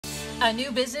A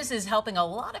new business is helping a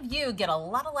lot of you get a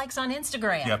lot of likes on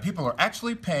Instagram. Yeah, people are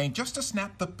actually paying just to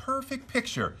snap the perfect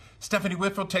picture. Stephanie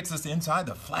Whitfield takes us inside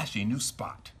the flashy new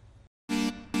spot.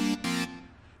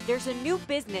 There's a new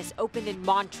business opened in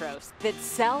Montrose that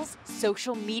sells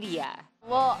social media.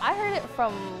 Well, I heard it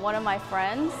from one of my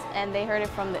friends, and they heard it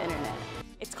from the internet.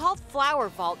 It's called Flower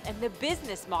Vault, and the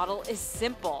business model is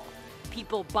simple.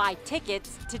 People buy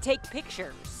tickets to take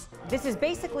pictures. This is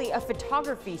basically a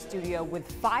photography studio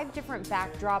with 5 different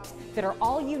backdrops that are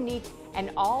all unique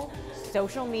and all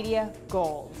social media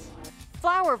gold.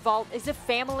 Flower Vault is a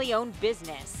family-owned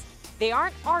business. They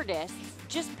aren't artists,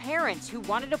 just parents who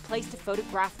wanted a place to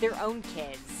photograph their own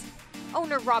kids.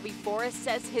 Owner Robbie Forrest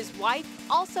says his wife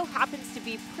also happens to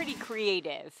be pretty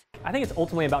creative. I think it's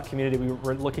ultimately about community.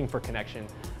 We're looking for connection,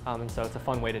 and so it's a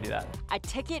fun way to do that. A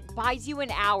ticket buys you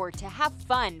an hour to have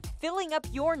fun filling up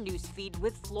your newsfeed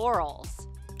with florals.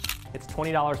 It's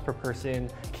 $20 per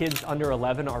person. Kids under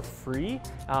 11 are free,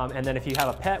 and then if you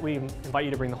have a pet, we invite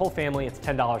you to bring the whole family. It's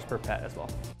 $10 per pet as well.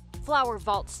 Flower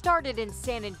Vault started in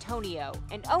San Antonio,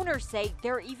 and owners say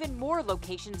there are even more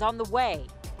locations on the way,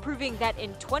 proving that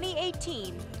in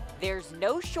 2018, there's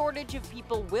no shortage of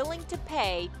people willing to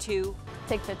pay to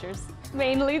Take pictures.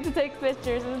 Mainly to take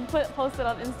pictures and post it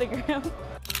on Instagram.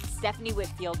 Stephanie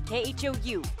Whitfield,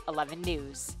 KHOU 11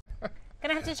 News.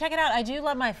 Gonna have to check it out. I do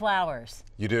love my flowers.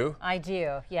 You do? I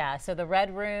do, yeah. So the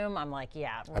red room, I'm like,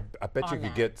 yeah. I bet you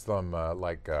could get some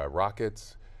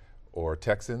Rockets or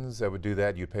Texans that would do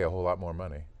that. You'd pay a whole lot more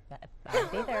money.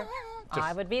 I'd be there.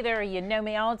 I would be there. You know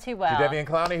me all too well. To Debbie and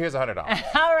Clowney, here's $100.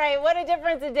 All right, what a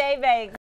difference a day makes.